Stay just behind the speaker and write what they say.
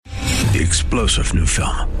the explosive new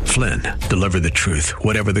film, Flynn, deliver the truth,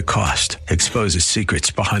 whatever the cost, exposes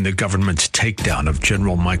secrets behind the government's takedown of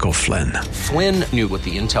General Michael Flynn. Flynn knew what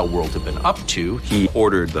the intel world had been up to. He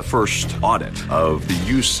ordered the first audit of the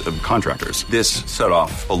use of contractors. This set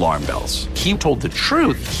off alarm bells. He told the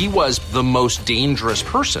truth. He was the most dangerous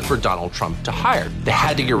person for Donald Trump to hire. They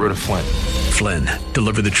had to get rid of Flynn. Flynn,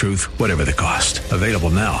 deliver the truth, whatever the cost. Available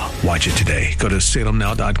now. Watch it today. Go to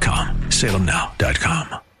salemnow.com.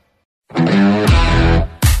 salemnow.com.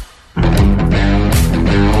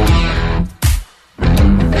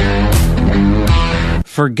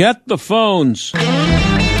 Forget the phones.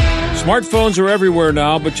 Smartphones are everywhere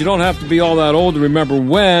now, but you don't have to be all that old to remember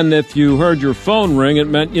when, if you heard your phone ring, it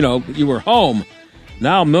meant, you were home.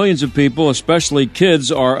 Now millions of people, especially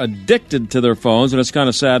kids, are addicted to their phones, and it's kind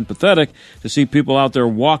of sad and pathetic to see people out there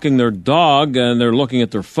walking their dog and they're looking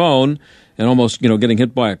at their phone and almost, getting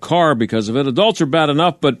hit by a car because of it. Adults are bad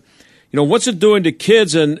enough, but what's it doing to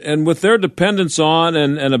kids and with their dependence on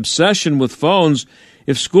and obsession with phones?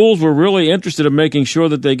 If schools were really interested in making sure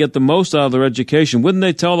that they get the most out of their education, wouldn't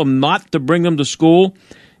they tell them not to bring them to school?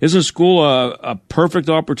 Isn't school a perfect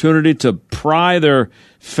opportunity to pry their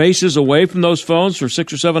faces away from those phones for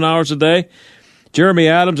 6 or 7 hours a day? Jeremy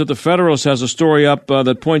Adams at the Federalist has a story up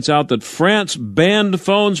that points out that France banned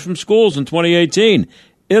phones from schools in 2018.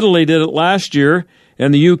 Italy did it last year,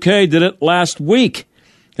 and the UK did it last week.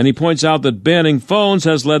 And he points out that banning phones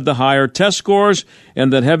has led to higher test scores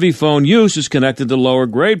and that heavy phone use is connected to lower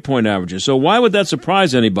grade point averages. So why would that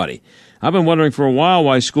surprise anybody? I've been wondering for a while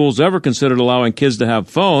why schools ever considered allowing kids to have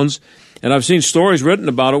phones, and I've seen stories written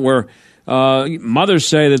about it where mothers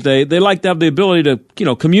say that they like to have the ability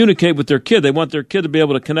to communicate with their kid. They want their kid to be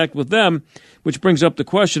able to connect with them, which brings up the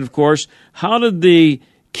question, of course, how did the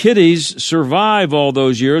kiddies survive all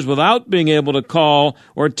those years without being able to call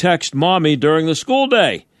or text mommy during the school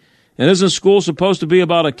day? And isn't school supposed to be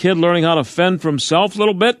about a kid learning how to fend for himself a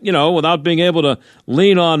little bit, without being able to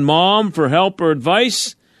lean on mom for help or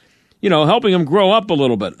advice? Helping him grow up a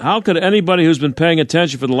little bit. How could anybody who's been paying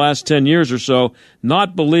attention for the last 10 years or so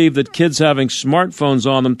not believe that kids having smartphones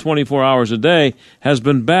on them 24 hours a day has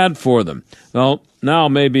been bad for them? Well, now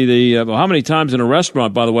maybe how many times in a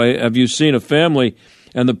restaurant, by the way, have you seen a family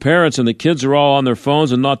and the parents and the kids are all on their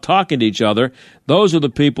phones and not talking to each other? Those are the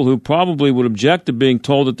people who probably would object to being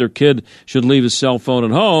told that their kid should leave his cell phone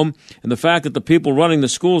at home. And the fact that the people running the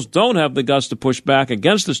schools don't have the guts to push back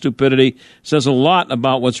against the stupidity says a lot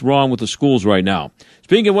about what's wrong with the schools right now.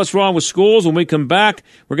 Speaking of what's wrong with schools, when we come back,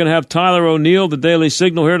 we're going to have Tyler O'Neill, the Daily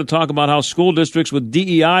Signal, here to talk about how school districts with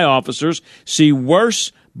DEI officers see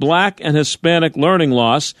worse Black and Hispanic learning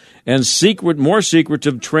loss and more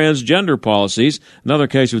secretive transgender policies. Another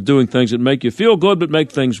case of doing things that make you feel good but make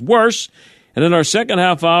things worse. And in our second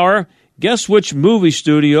half hour, guess which movie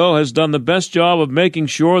studio has done the best job of making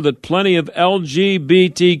sure that plenty of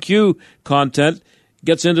LGBTQ content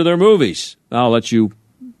gets into their movies? I'll let you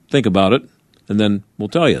think about it, and then we'll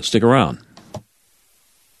tell you. Stick around.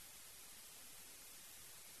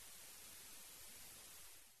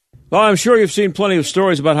 Well, I'm sure you've seen plenty of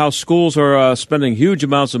stories about how schools are spending huge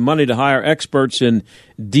amounts of money to hire experts in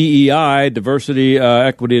DEI, diversity,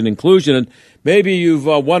 equity, and inclusion. And maybe you've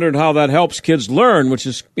wondered how that helps kids learn, which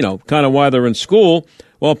is, kind of why they're in school.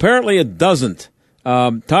 Well, apparently it doesn't.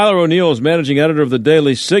 Tyler O'Neill is managing editor of the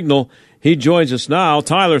Daily Signal. He joins us now.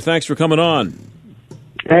 Tyler, thanks for coming on.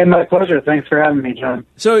 Hey, my pleasure. Thanks for having me, John.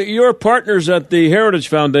 So your partners at the Heritage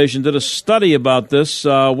Foundation did a study about this.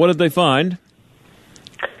 What did they find?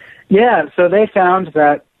 Yeah, so they found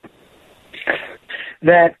that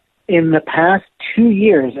in the past 2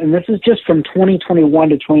 years, and this is just from 2021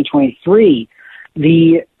 to 2023,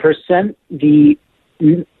 the percentage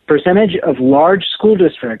of large school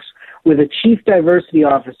districts with a chief diversity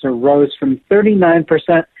officer rose from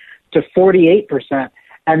 39% to 48%,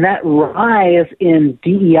 and that rise in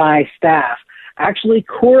DEI staff actually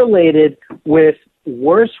correlated with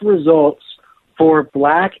worse results for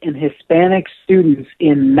Black and Hispanic students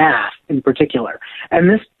in math in particular. And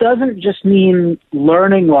this doesn't just mean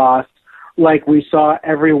learning loss like we saw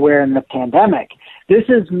everywhere in the pandemic. This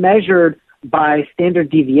is measured by standard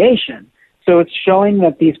deviation. So it's showing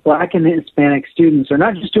that these Black and Hispanic students are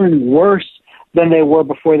not just doing worse than they were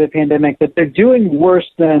before the pandemic, but they're doing worse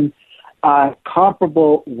than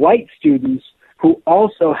comparable white students who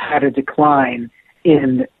also had a decline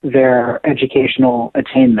in their educational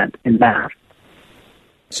attainment in math.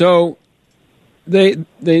 So, according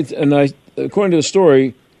to the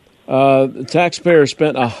story, the taxpayers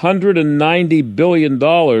spent $190 billion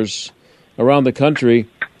around the country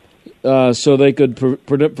so they could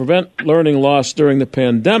prevent learning loss during the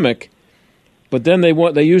pandemic. But then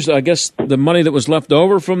they used, I guess, the money that was left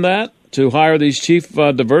over from that to hire these chief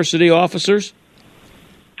diversity officers?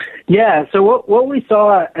 Yeah, so what we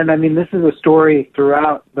saw, and I mean, this is a story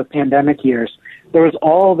throughout the pandemic years, there was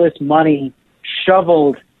all this money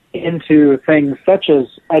shoveled into things such as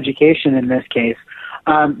education in this case,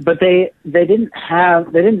 but they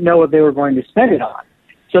didn't know what they were going to spend it on.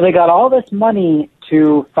 So they got all this money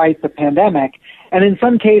to fight the pandemic, and in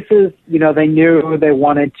some cases, they knew they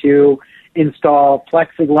wanted to install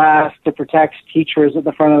plexiglass to protect teachers at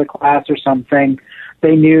the front of the class or something.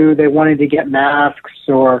 They knew they wanted to get masks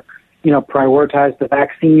or, prioritize the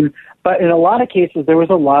vaccine. But in a lot of cases, there was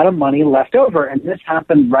a lot of money left over. And this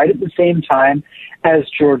happened right at the same time as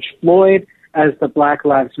George Floyd, as the Black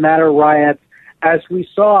Lives Matter riots, as we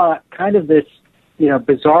saw kind of this,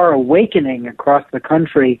 bizarre awakening across the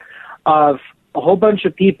country of a whole bunch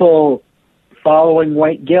of people following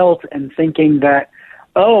white guilt and thinking that,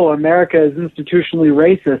 oh, America is institutionally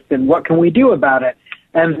racist, and what can we do about it?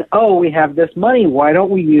 And, oh, we have this money. Why don't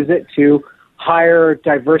we use it to hire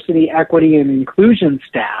diversity, equity, and inclusion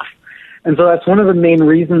staff? And so that's one of the main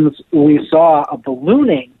reasons we saw a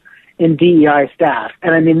ballooning in DEI staff.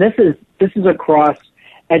 And I mean, this is across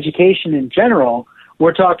education in general.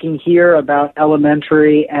 We're talking here about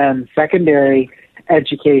elementary and secondary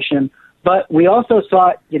education, but we also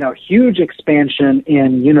saw, huge expansion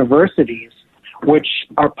in universities, which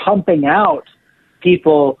are pumping out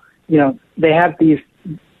people. They have this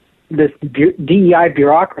DEI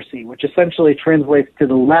bureaucracy, which essentially translates to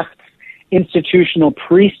the left's institutional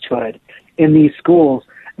priesthood in these schools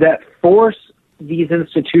that force these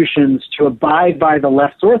institutions to abide by the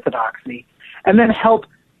left's orthodoxy and then help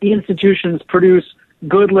the institutions produce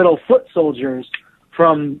good little foot soldiers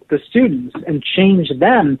from the students and change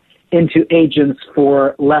them into agents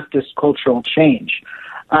for leftist cultural change.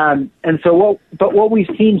 And so what we've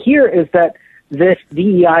seen here is that this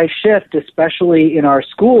DEI shift, especially in our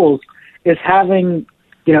schools, is having,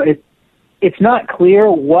 it's not clear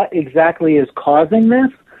what exactly is causing this,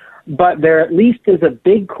 but there at least is a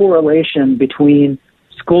big correlation between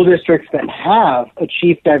school districts that have a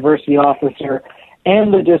chief diversity officer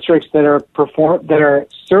and the districts that are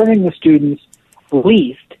serving the students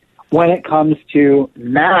least when it comes to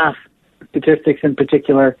math statistics in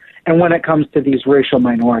particular, and when it comes to these racial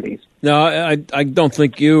minorities. Now, I don't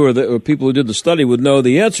think you or people who did the study would know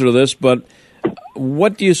the answer to this, but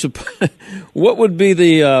what do you what would be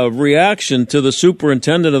the reaction to the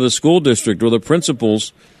superintendent of the school district or the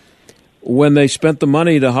principals when they spent the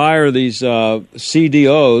money to hire these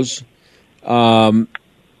CDOs and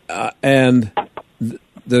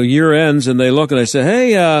the year ends and they look and they say,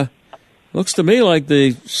 hey, looks to me like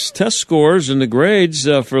the test scores and the grades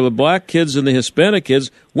for the black kids and the Hispanic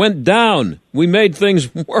kids went down. We made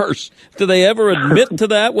things worse. Do they ever admit to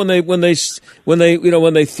that when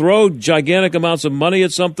they throw gigantic amounts of money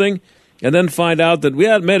at something and then find out that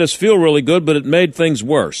it made us feel really good, but it made things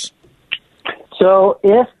worse? So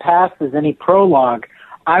if past is any prologue,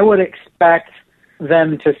 I would expect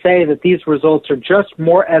them to say that these results are just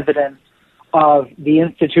more evidence of the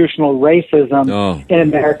institutional racism in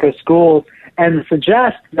America's schools and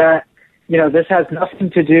suggest that, this has nothing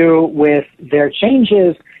to do with their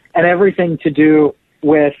changes and everything to do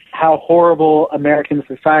with how horrible American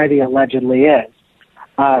society allegedly is.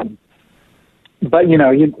 But,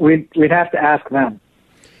 we'd have to ask them.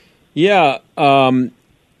 Yeah.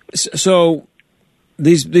 So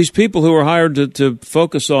these people who are hired to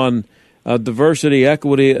focus on diversity,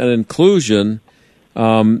 equity, and inclusion,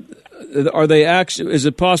 are they actually? Is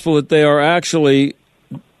it possible that they are actually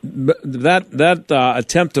that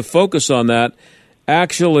attempt to focus on that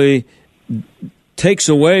actually takes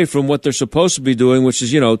away from what they're supposed to be doing, which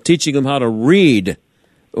is teaching them how to read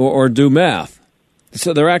or do math?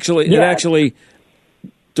 So they're actually it actually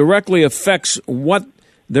directly affects what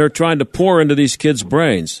they're trying to pour into these kids'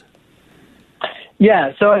 brains.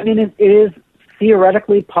 Yeah. So I mean, it is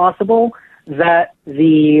theoretically possible that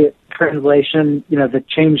the translation, the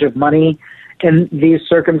change of money in these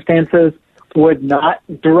circumstances would not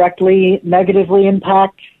directly negatively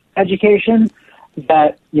impact education,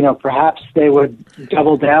 that, perhaps they would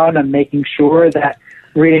double down on making sure that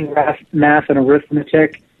reading, math, and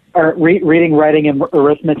arithmetic, or reading, writing, and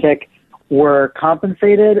arithmetic were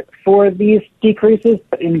compensated for these decreases.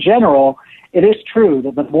 But in general, it is true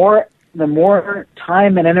that the more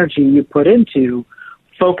time and energy you put into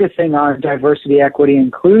focusing on diversity, equity,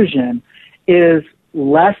 inclusion is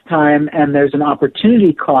less time, and there's an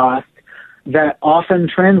opportunity cost that often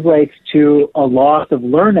translates to a loss of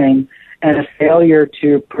learning and a failure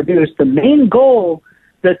to produce the main goal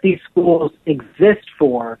that these schools exist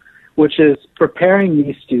for, which is preparing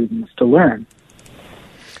these students to learn.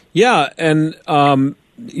 Yeah, and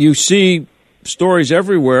you see stories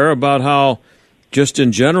everywhere about how, just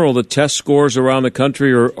in general, the test scores around the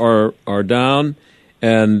country are down,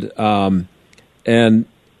 and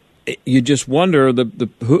you just wonder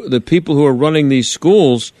the people who are running these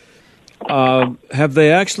schools, have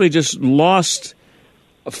they actually just lost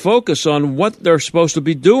focus on what they're supposed to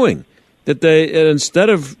be doing? That instead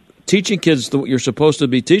of teaching kids what you're supposed to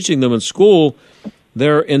be teaching them in school,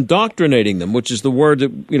 they're indoctrinating them, which is the word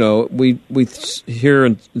that we hear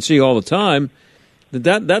and see all the time.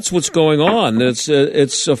 That's what's going on.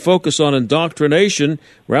 It's a focus on indoctrination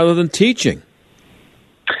rather than teaching.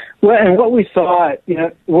 Well, and what we saw,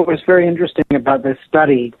 what was very interesting about this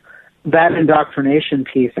study, that indoctrination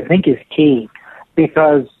piece, I think, is key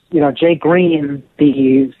because, Jay Green,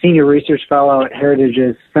 the senior research fellow at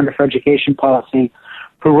Heritage's Center for Education Policy,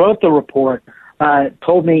 who wrote the report,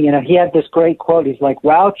 told me, he had this great quote. He's like,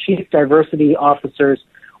 while chief diversity officers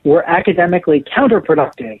were academically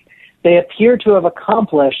counterproductive, they appear to have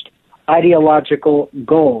accomplished ideological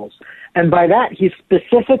goals. And by that, he's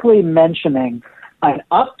specifically mentioning an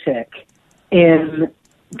uptick in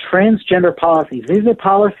transgender policies. These are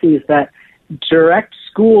policies that direct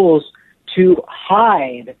schools to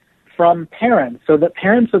hide from parents so that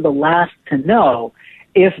parents are the last to know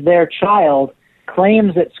if their child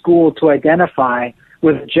claims at school to identify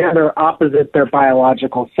with a gender opposite their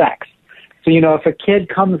biological sex. So, if a kid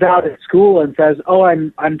comes out at school and says, oh,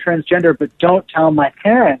 I'm transgender, but don't tell my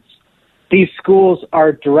parents, these schools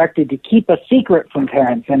are directed to keep a secret from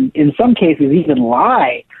parents and in some cases even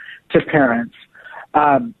lie to parents.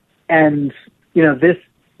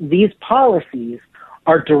 These policies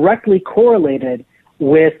are directly correlated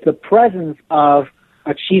with the presence of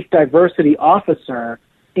a chief diversity officer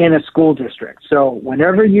in a school district. So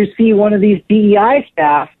whenever you see one of these DEI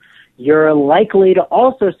staff, you're likely to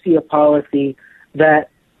also see a policy that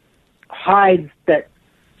takes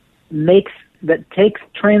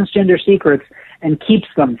transgender secrets and keeps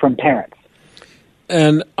them from parents.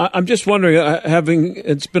 And I'm just wondering,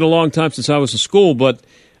 it's been a long time since I was in school, but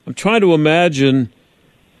I'm trying to imagine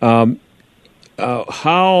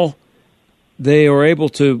how they are able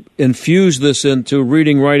to infuse this into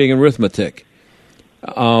reading, writing, and arithmetic.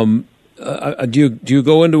 Do you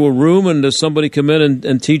go into a room and does somebody come in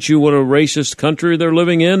and teach you what a racist country they're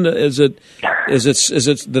living in? Is it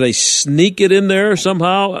do they sneak it in there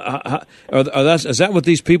somehow? Is that what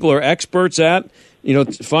these people are experts at?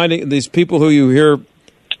 Finding these people who you hear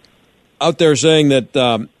out there saying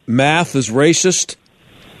that math is racist.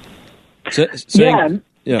 That is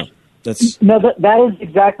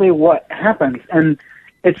exactly what happens, and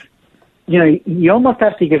it's. You almost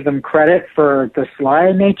have to give them credit for the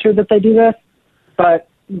sly nature that they do this, but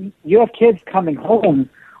you have kids coming home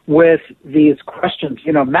with these questions,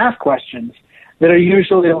 math questions that are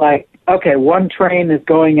usually like, okay, one train is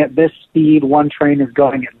going at this speed, one train is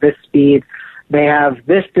going at this speed. They have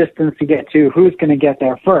this distance to get to. Who's going to get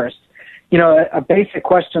there first? A basic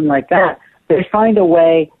question like that, they find a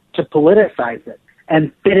way to politicize it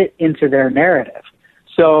and fit it into their narrative.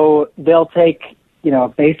 So they'll take a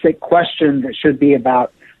basic question that should be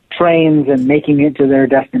about trains and making it to their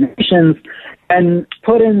destinations and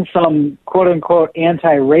put in some quote-unquote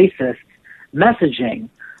anti-racist messaging,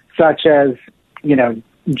 such as,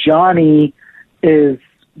 Johnny is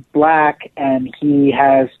black and he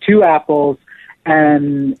has 2 apples,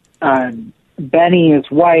 and Benny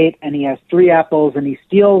is white and he has 3 apples, and he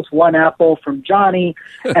steals 1 apple from Johnny,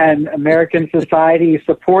 and American society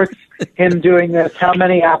supports him doing this. How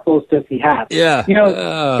many apples does he have? Yeah.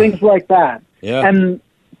 Things like that. Yeah. And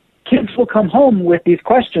kids will come home with these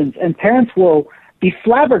questions, and parents will be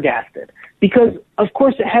flabbergasted because, of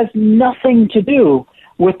course, it has nothing to do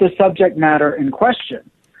with the subject matter in question.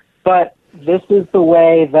 But this is the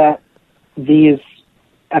way that these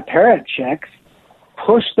apparent chicks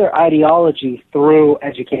push their ideology through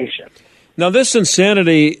education. Now, this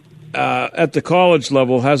insanity at the college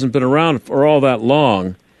level hasn't been around for all that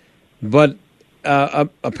long, but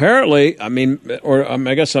apparently, I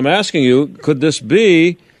guess I'm asking you, could this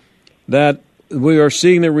be that we are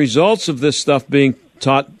seeing the results of this stuff being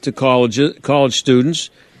taught to college students,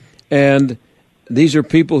 and these are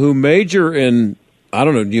people who major in, I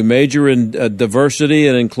don't know, do you major in diversity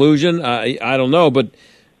and inclusion? I don't know, but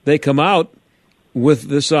they come out with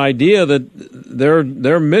this idea that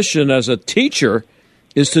their mission as a teacher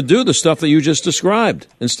is to do the stuff that you just described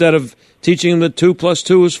instead of teaching them that 2 +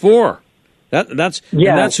 2 is 4. That's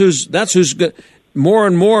who's more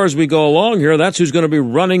and more as we go along here. That's who's going to be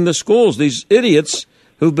running the schools. These idiots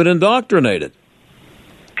who've been indoctrinated.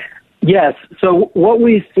 Yes. So what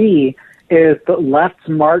we see is the left's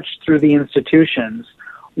march through the institutions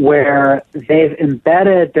where they've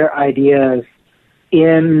embedded their ideas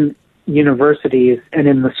in universities and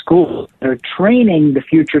in the schools. They're training the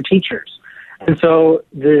future teachers. And so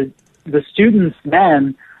the students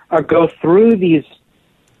then go through these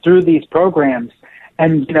programs.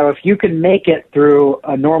 And, if you can make it through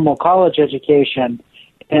a normal college education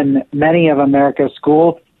in many of America's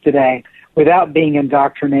schools today without being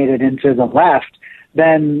indoctrinated into the left,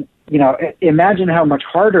 then, imagine how much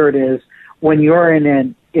harder it is when you're in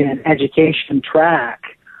an education track,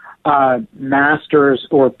 master's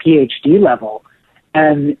or PhD level,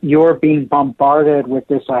 and you're being bombarded with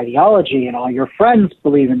this ideology and all your friends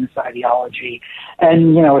believe in this ideology.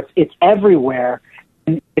 And, it's everywhere.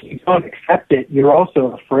 And if you don't accept it, you're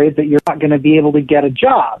also afraid that you're not going to be able to get a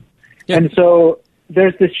job. Yep. And so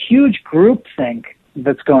there's this huge groupthink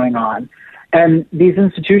that's going on. And these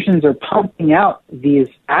institutions are pumping out these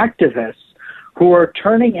activists who are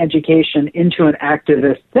turning education into an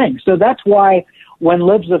activist thing. So that's why when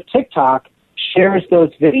Libs of TikTok shares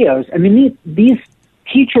those videos, I mean, these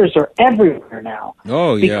teachers are everywhere now.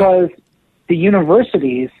 Oh, yeah. Because the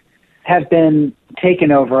universities have been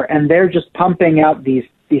taken over, and they're just pumping out these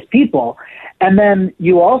people. And then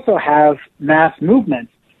you also have mass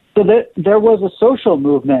movements. So there was a social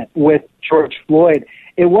movement with George Floyd.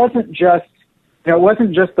 It wasn't just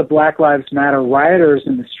the Black Lives Matter rioters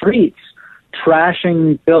in the streets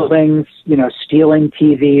trashing buildings, stealing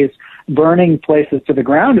TVs, burning places to the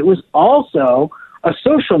ground. It was also a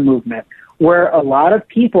social movement where a lot of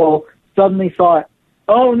people suddenly thought,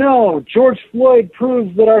 oh no, George Floyd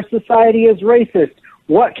proves that our society is racist.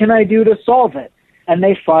 What can I do to solve it? And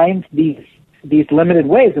they find these limited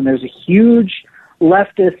ways. And there's a huge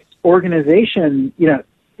leftist organization,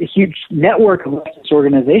 a huge network of leftist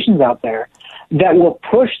organizations out there that will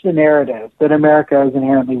push the narrative that America is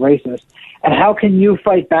inherently racist. And how can you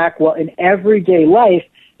fight back? Well, in everyday life,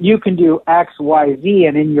 you can do X, Y, Z,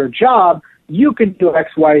 and in your job, you can do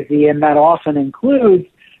X, Y, Z, and that often includes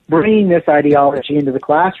bringing this ideology into the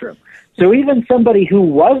classroom. So even somebody who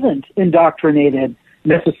wasn't indoctrinated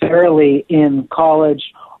necessarily in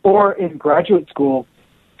college or in graduate school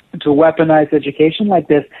to weaponize education like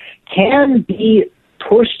this can be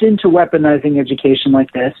pushed into weaponizing education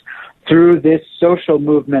like this through this social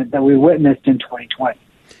movement that we witnessed in 2020.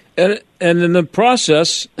 And in the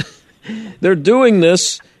process, they're doing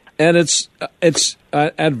this, and it's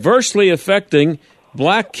adversely affecting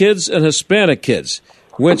black kids and Hispanic kids,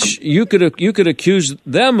 which you could accuse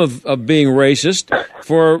them of being racist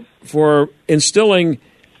for instilling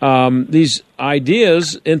these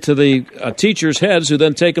ideas into the teachers' heads, who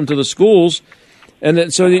then take them to the schools, and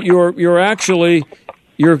then, so that you're actually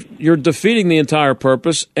defeating the entire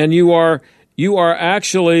purpose, and you are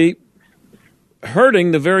actually hurting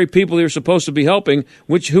the very people you're supposed to be helping,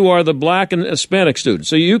 who are the black and Hispanic students.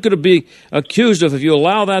 So you could be accused of, if you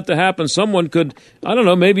allow that to happen, someone could, I don't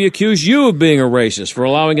know, maybe accuse you of being a racist for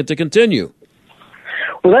allowing it to continue.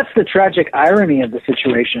 Well, that's the tragic irony of the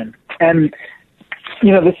situation. And,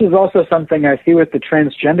 this is also something I see with the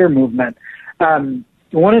transgender movement.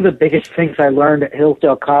 One of the biggest things I learned at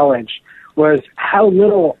Hillsdale College was how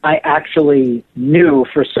little I actually knew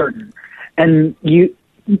for certain. And you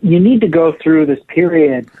need to go through this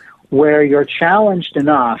period where you're challenged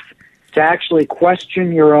enough to actually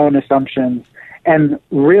question your own assumptions and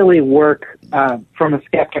really work from a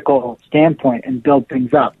skeptical standpoint and build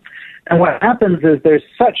things up. And what happens is there's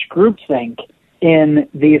such groupthink in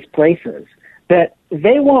these places that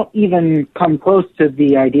they won't even come close to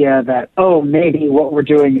the idea that, oh, maybe what we're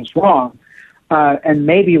doing is wrong, and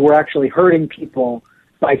maybe we're actually hurting people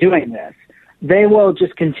by doing this. They will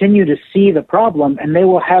just continue to see the problem, and they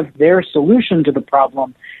will have their solution to the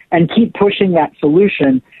problem and keep pushing that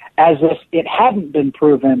solution as if it hadn't been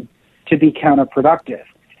proven to be counterproductive.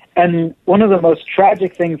 And one of the most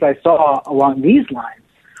tragic things I saw along these lines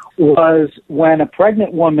was when a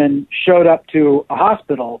pregnant woman showed up to a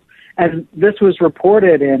hospital, and this was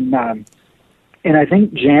reported in I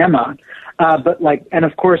think JAMA, and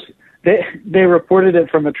of course they reported it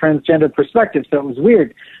from a transgender perspective, so it was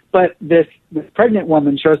weird. But this pregnant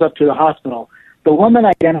woman shows up to the hospital. The woman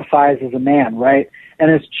identifies as a man, right, and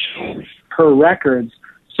has changed her records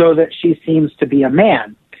so that she seems to be a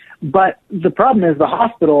man. But the problem is the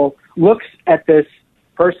hospital looks at this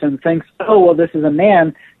person, thinks, oh, well, this is a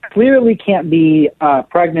man, clearly can't be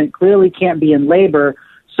pregnant, clearly can't be in labor,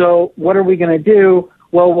 so what are we going to do?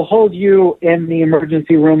 Well, we'll hold you in the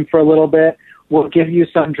emergency room for a little bit, we'll give you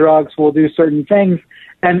some drugs, we'll do certain things.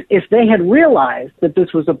 And if they had realized that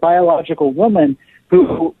this was a biological woman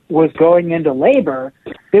who was going into labor,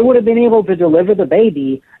 they would have been able to deliver the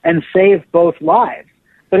baby and save both lives.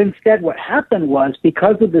 But instead what happened was,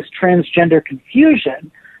 because of this transgender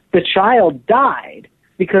confusion, the child died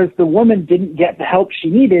because the woman didn't get the help she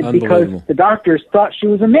needed because the doctors thought she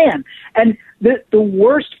was a man. And the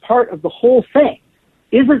worst part of the whole thing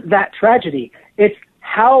isn't that tragedy. It's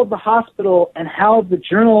how the hospital and how the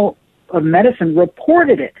Journal of Medicine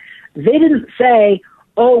reported it. They didn't say,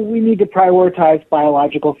 oh, we need to prioritize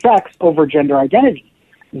biological sex over gender identity.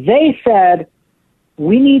 They said,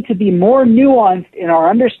 we need to be more nuanced in our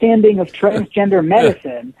understanding of transgender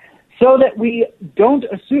medicine so that we don't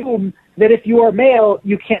assume that if you are male,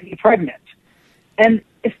 you can't be pregnant. And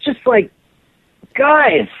it's just like,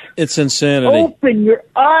 guys, it's insanity. Open your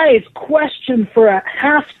eyes, question for a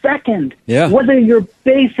half second whether your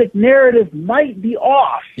basic narrative might be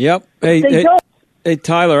off. Yep. Hey,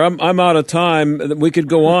 Tyler, I'm out of time. We could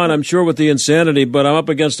go on, I'm sure, with the insanity, but I'm up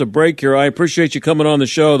against a break here. I appreciate you coming on the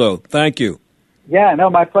show, though. Thank you. Yeah, no,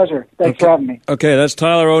 my pleasure. Thanks for having me. Okay, that's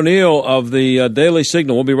Tyler O'Neill of the Daily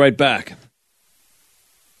Signal. We'll be right back.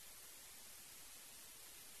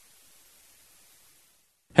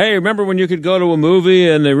 Hey, remember when you could go to a movie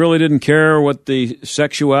and they really didn't care what the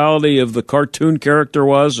sexuality of the cartoon character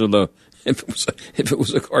was, or if it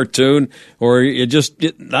was a cartoon, or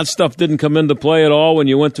that stuff didn't come into play at all when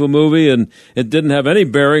you went to a movie, and it didn't have any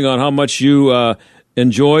bearing on how much you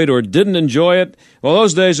enjoyed or didn't enjoy it? Well,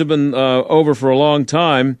 those days have been over for a long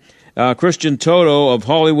time. Christian Toto of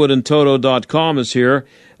HollywoodandToto.com is here,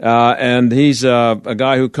 and he's a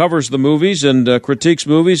guy who covers the movies and critiques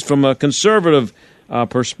movies from a conservative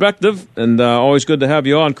perspective, and always good to have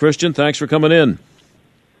you on, Christian. Thanks for coming in.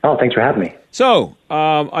 Oh, thanks for having me. So,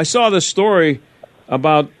 I saw this story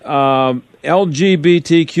about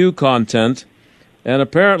LGBTQ content, and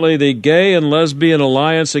apparently the Gay and Lesbian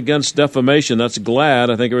Alliance Against Defamation, that's GLAAD,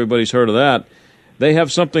 I think everybody's heard of that, they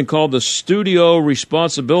have something called the Studio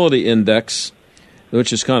Responsibility Index,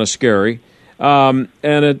 which is kind of scary. And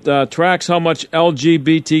it tracks how much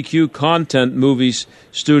LGBTQ content movies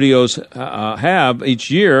studios have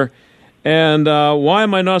each year. And why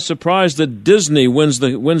am I not surprised that Disney wins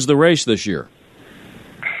the race this year?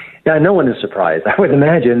 Yeah, no one is surprised, I would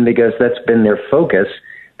imagine, because that's been their focus,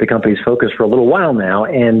 the company's focus, for a little while now.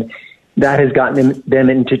 And that has gotten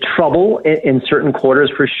them into trouble in certain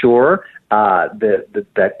quarters for sure.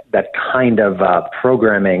 That kind of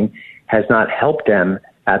programming has not helped them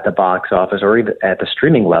at the box office or even at the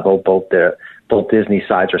streaming level. Both Disney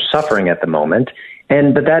sides are suffering at the moment,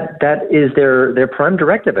 but that is their prime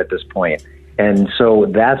directive at this point. And so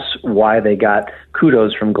that's why they got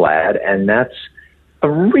kudos from GLAAD, and that's a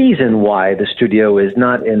reason why the studio is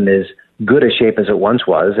not in as good a shape as it once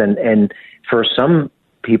was. And for some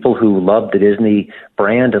people who love the Disney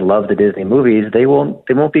brand and love the Disney movies, they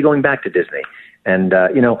won't be going back to Disney. And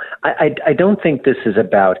I don't think this is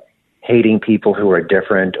about hating people who are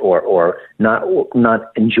different or not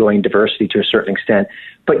enjoying diversity to a certain extent.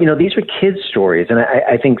 But, these are kids' stories, and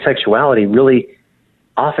I think sexuality really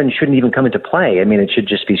often shouldn't even come into play. I mean, it should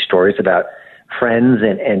just be stories about friends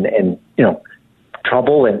and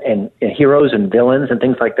trouble and heroes and villains and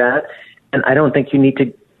things like that. And I don't think you need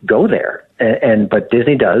to go there. But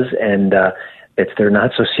Disney does, and it's their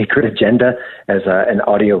not-so-secret agenda, as an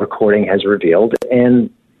audio recording has revealed, and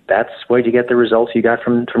that's where you get the results you got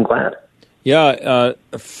from GLAAD. Yeah,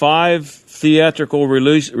 5 theatrical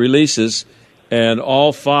releases, and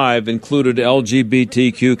all 5 included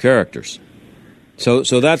LGBTQ characters. So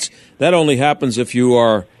that only happens if you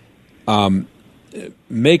are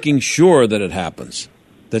making sure that it happens,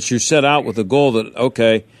 that you set out with the goal that,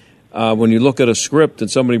 okay, when you look at a script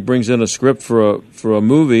and somebody brings in a script for a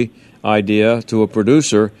movie idea to a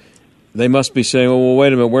producer, they must be saying, well,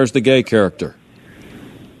 wait a minute, where's the gay character?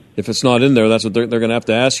 If it's not in there, that's what they're going to have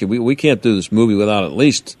to ask you. We can't do this movie without at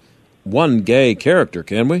least one gay character,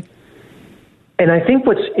 can we? And I think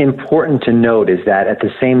what's important to note is that at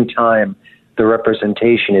the same time the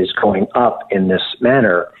representation is going up in this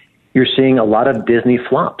manner, you're seeing a lot of Disney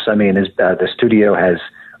flops. I mean, the studio has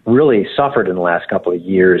really suffered in the last couple of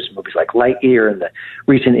years. Movies like Lightyear and the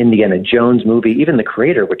recent Indiana Jones movie, even The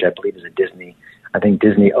Creator, which I believe is a Disney. I think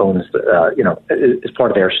Disney owns, is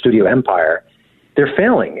part of their studio empire. They're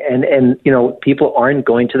failing, and people aren't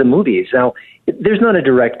going to the movies. Now, there's not a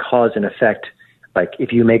direct cause and effect. Like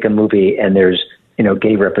if you make a movie and there's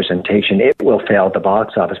gay representation, it will fail at the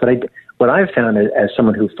box office. But what I've found as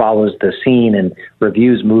someone who follows the scene and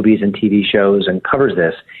reviews movies and TV shows and covers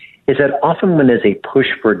this, is that often when there's a push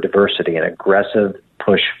for diversity, an aggressive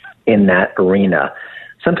push in that arena,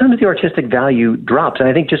 sometimes the artistic value drops. And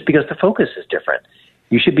I think just because the focus is different.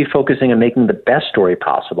 You should be focusing on making the best story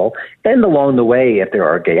possible. And along the way, if there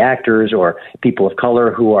are gay actors or people of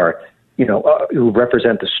color who are who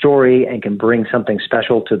represent the story and can bring something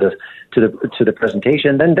special to the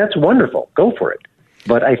presentation, then that's wonderful. Go for it.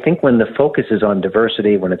 But I think when the focus is on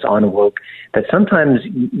diversity, when it's on woke, that sometimes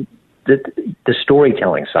the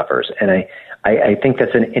storytelling suffers, and I think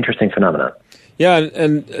that's an interesting phenomenon. Yeah,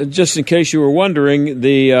 and just in case you were wondering,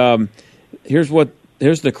 here's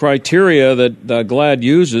the criteria that GLAAD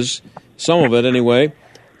uses, some of it anyway.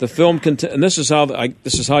 The film and this is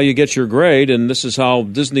how you get your grade, and this is how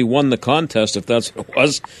Disney won the contest, if that's what it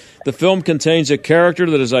was. The film contains a character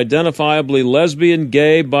that is identifiably lesbian,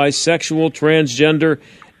 gay, bisexual, transgender,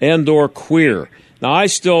 and/or queer. Now, I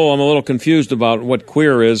still am a little confused about what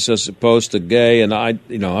queer is as opposed to gay, and I'm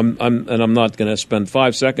not going to spend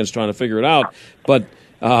 5 seconds trying to figure it out. But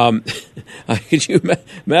could you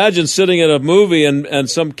imagine sitting at a movie and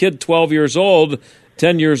some kid 12 years old,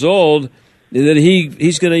 10 years old, that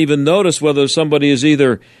he's going to even notice whether somebody is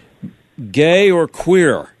either gay or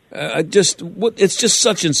queer? It's just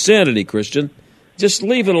such insanity, Christian. Just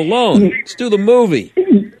leave it alone. Let's do the movie.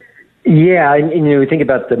 Yeah, and we think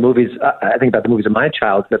about the movies. I think about the movies of my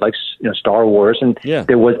childhood, like Star Wars, and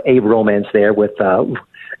there was a romance there with Han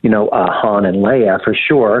and Leia for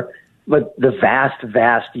sure. But the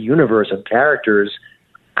vast universe of characters,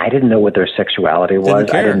 I didn't know what their sexuality was.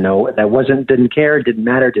 I didn't know didn't care, didn't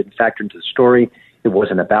matter, didn't factor into the story. It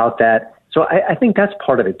wasn't about that. So I think that's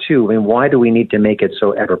part of it too. I mean, why do we need to make it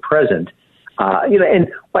so ever present? And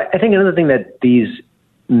I think another thing that these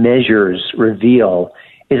measures reveal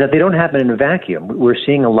is that they don't happen in a vacuum. We're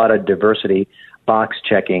seeing a lot of diversity box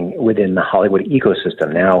checking within the Hollywood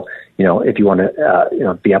ecosystem. Now, if you want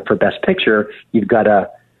to, be up for Best Picture, you've got to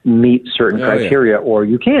meet certain criteria or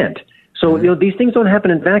you can't. So, these things don't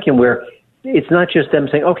happen in a vacuum where it's not just them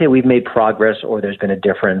saying, okay, we've made progress or there's been a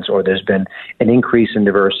difference or there's been an increase in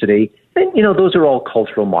diversity. And, those are all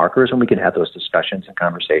cultural markers and we can have those discussions and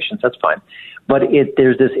conversations. That's fine. But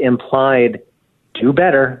there's this implied do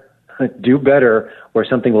better, or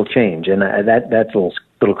something will change. And that's a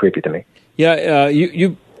little creepy to me. Yeah,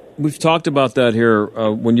 we've talked about that here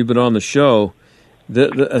when you've been on the show.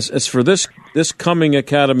 As for this coming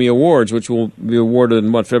Academy Awards, which will be awarded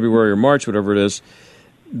in February or March, whatever it is,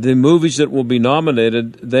 the movies that will be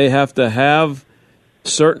nominated, they have to have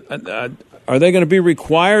certain. Are they going to be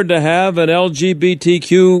required to have an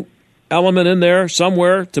LGBTQ element in there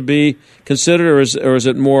somewhere to be considered, or is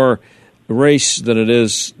it more race than it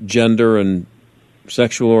is gender and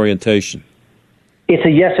sexual orientation? It's a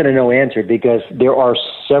yes and a no answer because there are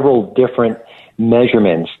several different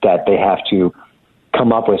measurements that they have to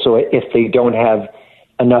come up with. So if they don't have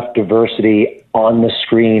enough diversity on the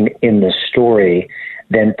screen in the story,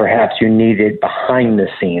 then perhaps you need it behind the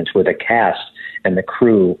scenes where the cast and the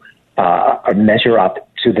crew measure up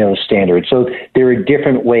to those standards. So there are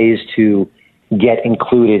different ways to get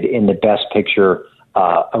included in the Best Picture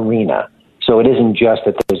arena. So it isn't just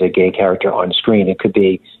that there's a gay character on screen. It could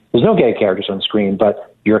be there's no gay characters on screen,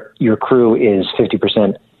 but your crew is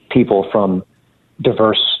 50% people from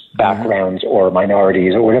diverse backgrounds or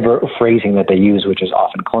minorities or whatever phrasing that they use, which is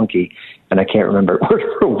often clunky, and I can't remember word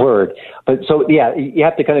for word. But so, yeah, you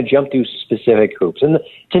have to kind of jump through specific hoops. And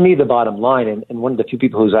to me, the bottom line, and one of the few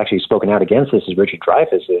people who's actually spoken out against this is Richard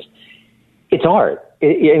Dreyfuss, is it's art.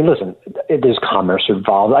 And listen, there's commerce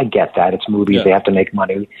involved. I get that. It's movies. Yeah. They have to make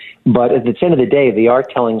money. But at the end of the day, they are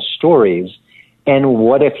telling stories. And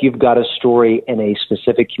what if you've got a story in a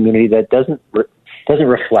specific community that doesn't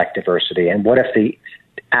reflect diversity? And what if the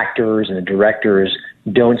actors and the directors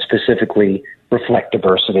don't specifically reflect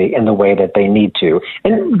diversity in the way that they need to?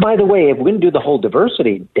 And by the way, if we're going to do the whole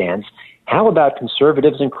diversity dance, how about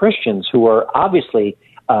conservatives and Christians who are obviously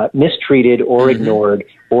mistreated or ignored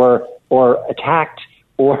or attacked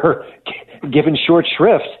or given short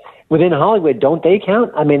shrift within Hollywood? Don't they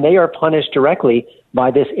count? I mean, they are punished directly by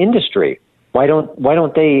this industry. Why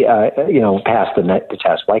don't they pass the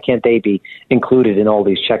test? Why can't they be included in all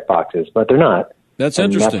these check boxes? But they're not. That's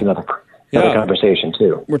interesting. That's another conversation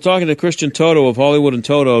too. We're talking to Christian Toto of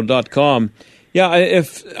HollywoodandToto.com. Yeah,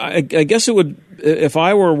 I guess it would, if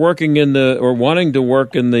I were working or wanting to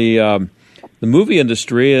work in the movie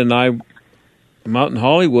industry, and I'm out in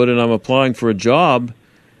Hollywood and I'm applying for a job,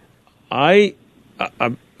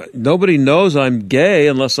 nobody knows I'm gay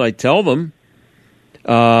unless I tell them.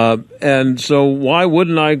 And so why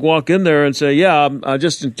wouldn't I walk in there and say, yeah,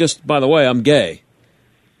 just by the way, I'm gay?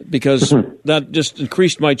 Because that just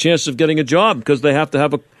increased my chance of getting a job because they have to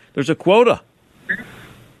have there's a quota.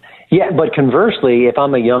 Yeah, but conversely, if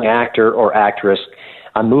I'm a young actor or actress,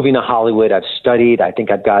 I'm moving to Hollywood, I've studied, I think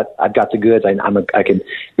I've got the goods,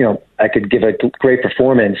 I could give a great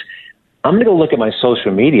performance. I'm going to go look at my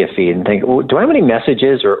social media feed and think, well, do I have any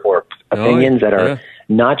messages or opinions that are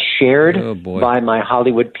not shared by my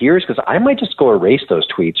Hollywood peers? Because I might just go erase those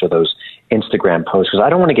tweets or those Instagram posts because I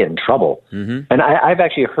don't want to get in trouble. Mm-hmm. And I've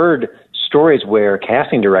actually heard stories where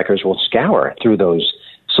casting directors will scour through those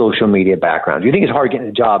social media backgrounds. You think it's hard getting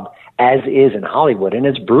a job as is in Hollywood, and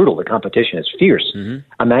it's brutal. The competition is fierce.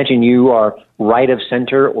 Mm-hmm. Imagine you are right of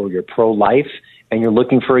center or you're pro-life and you're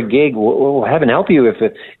looking for a gig. Well, heaven help you if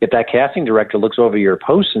that casting director looks over your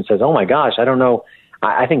posts and says, oh, my gosh, I don't know.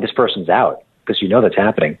 I think this person's out, because you know that's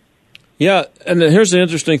happening. Yeah, and here's the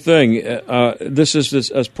interesting thing. This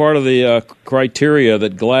is as part of the criteria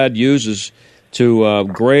that GLAAD uses to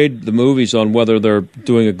grade the movies on whether they're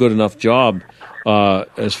doing a good enough job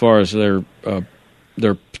as far as their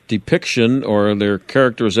depiction or their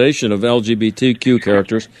characterization of LGBTQ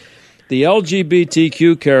characters. The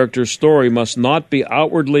LGBTQ character's story must not be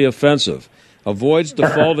outwardly offensive, avoids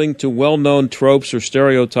defaulting to well-known tropes or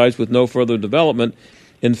stereotypes with no further development.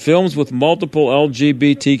 In films with multiple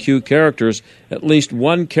LGBTQ characters, at least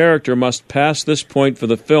one character must pass this point for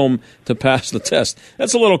the film to pass the test.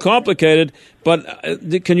 That's a little complicated, but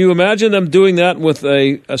can you imagine them doing that with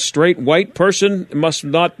a straight white person? It must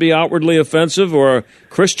not be outwardly offensive, or a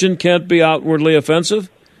Christian can't be outwardly offensive?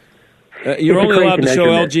 You're only allowed to show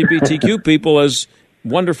LGBTQ people as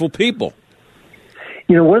wonderful people.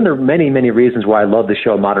 You know, one of the many, many reasons why I love the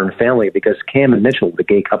show Modern Family, because Cam and Mitchell, the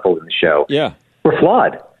gay couple in the show, were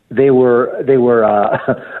flawed. They were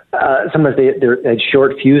sometimes they had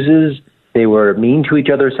short fuses. They were mean to each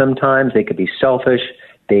other sometimes. They could be selfish.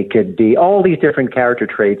 They could be all these different character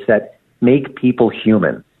traits that make people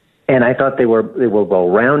human. And I thought they were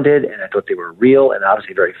well-rounded, and I thought they were real and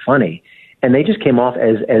obviously very funny. And they just came off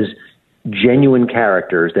as genuine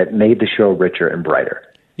characters that made the show richer and brighter.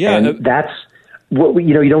 Yeah, and that's what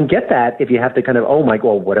you don't get that if you have to kind of,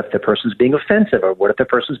 what if the person's being offensive, or what if the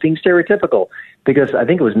person's being stereotypical? Because I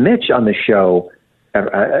think it was Mitch on the show.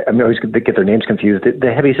 I'm always going to get their names confused.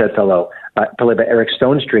 The heavyset fellow, played by Eric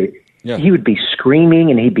Stonestreet. Yeah. He would be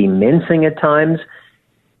screaming and he'd be mincing at times.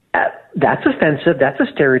 That's offensive. That's a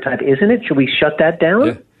stereotype, isn't it? Should we shut that down?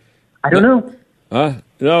 Yeah. I don't know.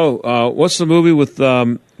 No. What's the movie with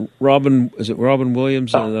Robin? Is it Robin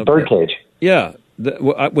Williams? Birdcage. Yeah.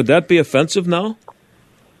 Would that be offensive now?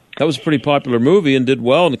 That was a pretty popular movie and did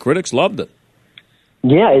well, and the critics loved it.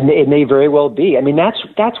 Yeah, it may very well be. I mean,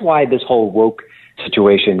 that's why this whole woke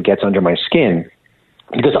situation gets under my skin,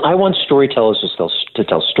 because I want storytellers to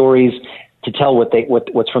tell stories, to tell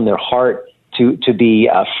what's from their heart, to be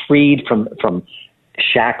freed from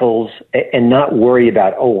shackles, and not worry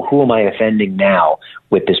about, who am I offending now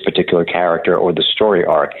with this particular character or the story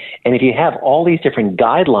arc. And if you have all these different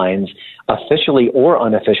guidelines, officially or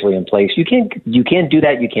unofficially, in place, you can't do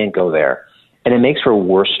that. You can't go there, and it makes for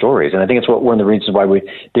worse stories. And I think it's one of the reasons why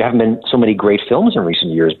there haven't been so many great films in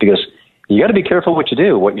recent years, because you got to be careful what you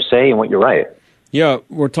do, what you say, and what you write. Yeah,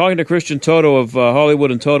 we're talking to Christian Toto of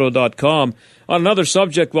HollywoodandToto.com. On another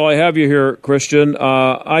subject, while I have you here, Christian,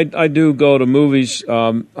 I do go to movies.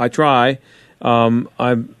 I try. I'm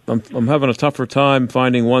having a tougher time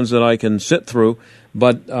finding ones that I can sit through,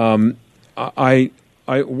 but one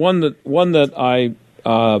that I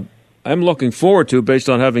am looking forward to, based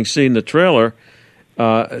on having seen the trailer,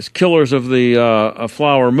 is Killers of the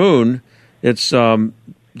Flower Moon. It's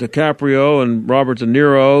DiCaprio and Robert De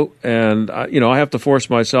Niro, and I have to force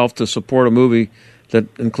myself to support a movie that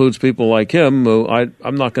includes people like him. Who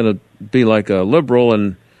I'm not going to be like a liberal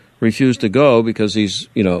and refuse to go because he's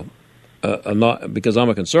not because I'm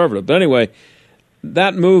a conservative. But anyway,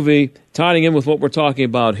 that movie, tying in with what we're talking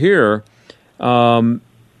about here, I don't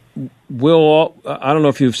know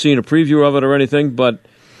if you've seen a preview of it or anything, but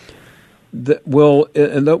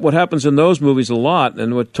what happens in those movies a lot,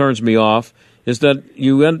 and what turns me off, is that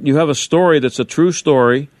you have a story that's a true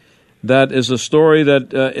story, that is a story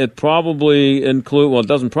that it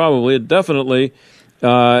definitely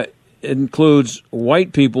includes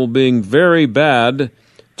white people being very bad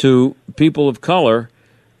to people of color,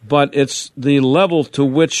 but it's the level to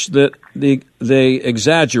which that they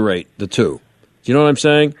exaggerate the two. Do you know what I'm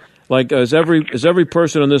saying? Like, is every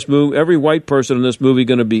person in this movie, every white person in this movie,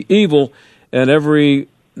 going to be evil, and every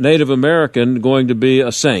Native American going to be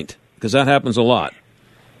a saint? Because that happens a lot.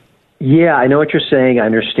 Yeah, I know what you're saying. I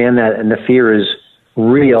understand that, and the fear is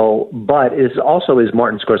real, but is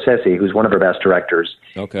Martin Scorsese, who's one of our best directors.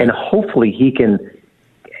 Okay. And hopefully he can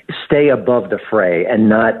stay above the fray and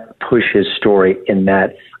not push his story in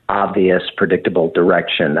that obvious, predictable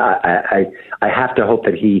direction. I have to hope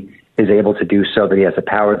that he is able to do so, that he has the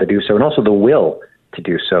power to do so, and also the will to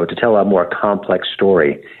do so, to tell a more complex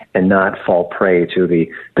story and not fall prey to the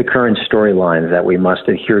current storylines that we must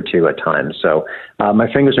adhere to at times. So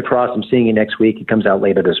my fingers are crossed. I'm seeing it next week. It comes out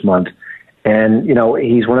later this month. And,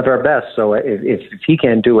 he's one of our best. So if he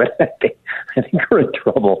can't do it, I think we're in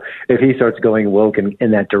trouble. If he starts going woke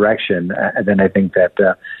in that direction, then I think that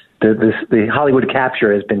the Hollywood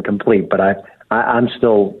capture has been complete. But I'm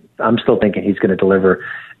still thinking he's going to deliver,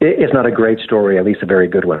 if not a great story, at least a very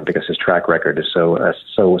good one, because his track record is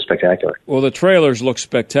so spectacular. Well, the trailers look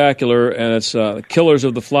spectacular, and it's Killers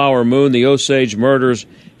of the Flower Moon, the Osage Murders,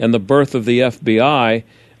 and the Birth of the FBI,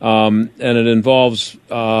 and it involves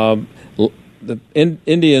the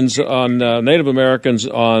Indians on Native Americans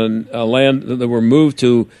on land that were moved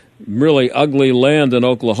to really ugly land in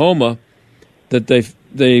Oklahoma that they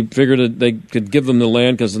figured that they could give them the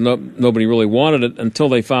land because nobody really wanted it until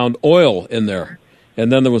they found oil in there. And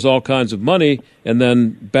then there was all kinds of money, and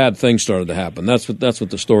then bad things started to happen. That's what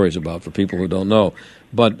the story's about for people who don't know.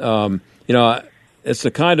 But, it's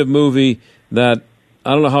the kind of movie that,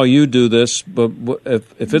 I don't know how you do this, but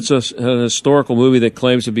if it's an historical movie that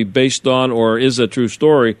claims to be based on or is a true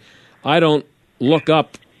story, I don't look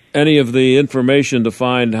up any of the information to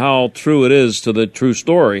find how true it is to the true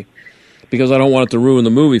story because I don't want it to ruin the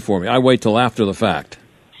movie for me. I wait till after the fact.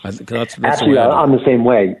 I think that's Absolutely, I'm the same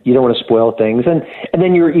way. You don't want to spoil things, and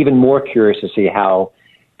then you're even more curious to see how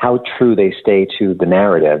true they stay to the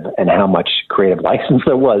narrative and how much creative license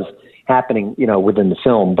there was happening, within the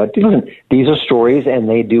film. But listen, these are stories, and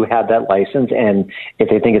they do have that license. And if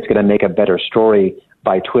they think it's going to make a better story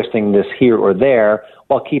by twisting this here or there,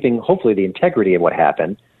 while keeping hopefully the integrity of what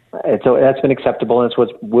happened, so that's been acceptable, and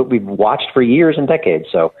it's what we've watched for years and decades.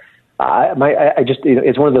 So.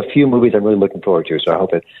 It's one of the few movies I'm really looking forward to. So I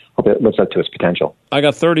hope it lives up to its potential. I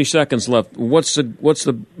got 30 seconds left. What's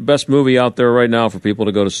the best movie out there right now for people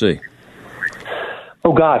to go to see?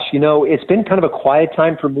 Oh gosh, it's been kind of a quiet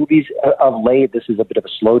time for movies of late. This is a bit of a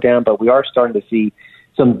slowdown, but we are starting to see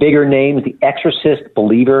some bigger names. The Exorcist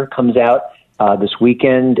Believer comes out this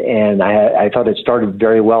weekend, and I thought it started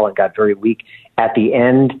very well and got very weak at the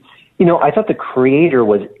end. I thought The Creator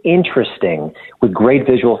was interesting with great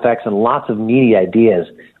visual effects and lots of meaty ideas,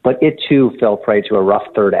 but it too fell prey to a rough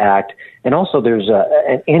third act. And also there's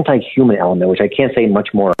an anti-human element, which I can't say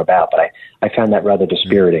much more about, but I found that rather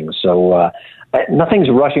dispiriting. So nothing's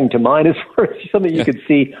rushing to mind as far as something you could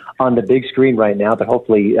see on the big screen right now, but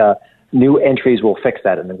hopefully new entries will fix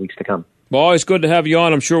that in the weeks to come. Well, always good to have you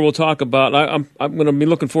on. I'm sure we'll talk about. I'm going to be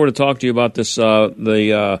looking forward to talk to you about this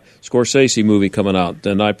the Scorsese movie coming out,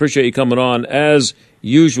 and I appreciate you coming on as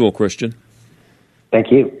usual, Christian.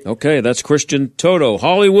 Thank you. Okay, that's Christian Toto.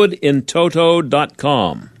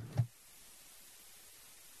 HollywoodInToto.com.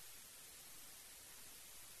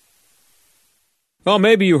 Well,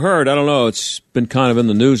 maybe you heard. I don't know. It's been kind of in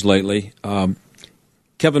the news lately.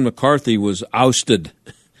 Kevin McCarthy was ousted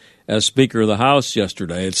as Speaker of the House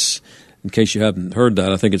yesterday. It's. In case you haven't heard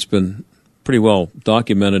that, I think it's been pretty well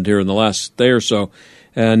documented here in the last day or so.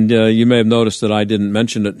 And you may have noticed that I didn't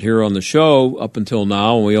mention it here on the show up until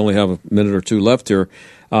now, and we only have a minute or two left here.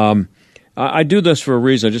 I do this for a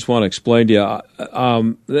reason. I just want to explain to you.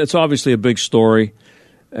 It's obviously a big story,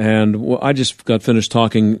 and I just got finished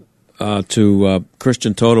talking to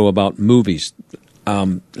Christian Toto about movies.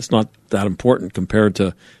 It's not that important compared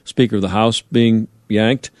to Speaker of the House being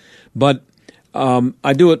yanked, but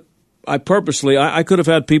I do it. I purposely could have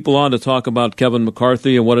had people on to talk about Kevin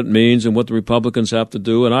McCarthy and what it means and what the Republicans have to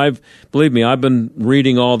do. And believe me, I've been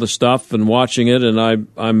reading all the stuff and watching it, and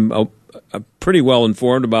I'm pretty well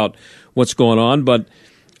informed about what's going on. But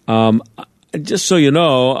just so you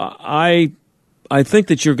know, I think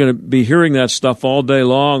that you're going to be hearing that stuff all day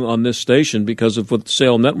long on this station because of what the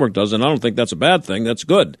Salem Network does, and I don't think that's a bad thing. That's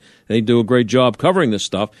good. They do a great job covering this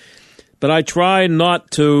stuff. But I try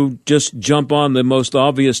not to just jump on the most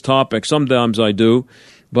obvious topic. Sometimes I do,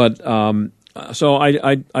 but so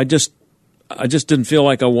I just didn't feel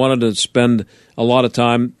like I wanted to spend a lot of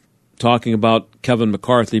time talking about Kevin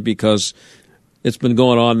McCarthy because it's been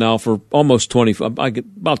going on now for almost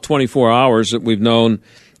about 24 hours that we've known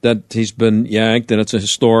that he's been yanked, and it's a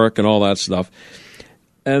historic and all that stuff.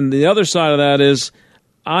 And the other side of that is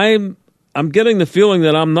I'm getting the feeling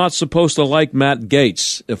that I'm not supposed to like Matt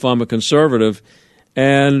Gaetz if I'm a conservative,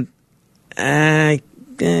 and I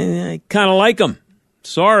kind of like him.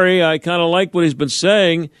 Sorry, I kind of like what he's been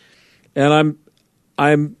saying, and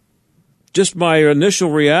I'm just my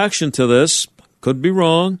initial reaction to this could be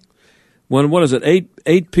wrong. When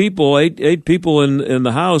eight people in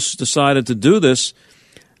the House decided to do this,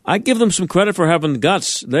 I give them some credit for having the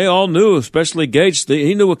guts. They all knew, especially Gaetz.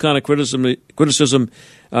 He knew what kind of criticism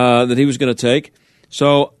that he was going to take.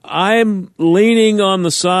 So I'm leaning on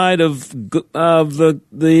the side of the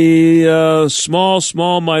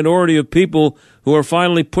small minority of people who are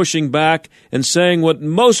finally pushing back and saying what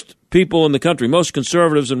most people in the country, most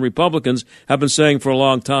conservatives and Republicans, have been saying for a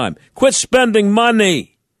long time. Quit spending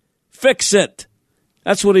money. Fix it.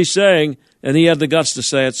 That's what he's saying, and he had the guts to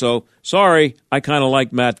say it. So, sorry, I kind of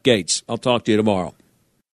like Matt Gaetz. I'll talk to you tomorrow.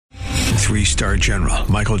 3-star General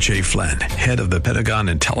Michael J. Flynn, head of the Pentagon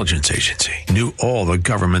Intelligence Agency, knew all the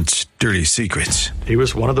government's dirty secrets. He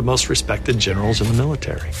was one of the most respected generals in the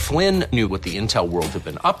military. Flynn knew what the intel world had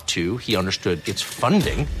been up to. He understood its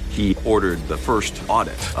funding. He ordered the first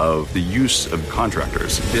audit of the use of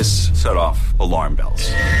contractors. This set off alarm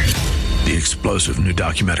bells. The explosive new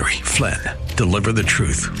documentary, Flynn, Deliver the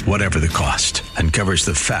Truth, Whatever the Cost, uncovers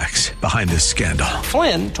the facts behind this scandal.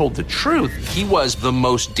 Flynn told the truth. He was the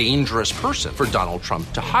most dangerous person for Donald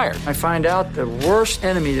Trump to hire. I find out the worst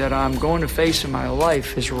enemy that I'm going to face in my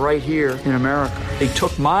life is right here in America. They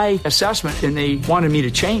took my assessment and they wanted me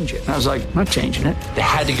to change it. And I was like, I'm not changing it. They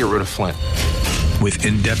had to get rid of Flynn. With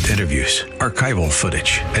in-depth interviews, archival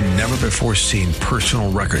footage, and never-before-seen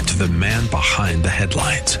personal records of the man behind the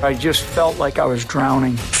headlines. I just felt like I was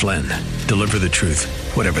drowning. Flynn, Deliver the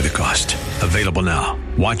Truth, Whatever the Cost. Available now.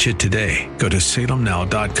 Watch it today. Go to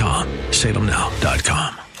salemnow.com.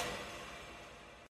 salemnow.com.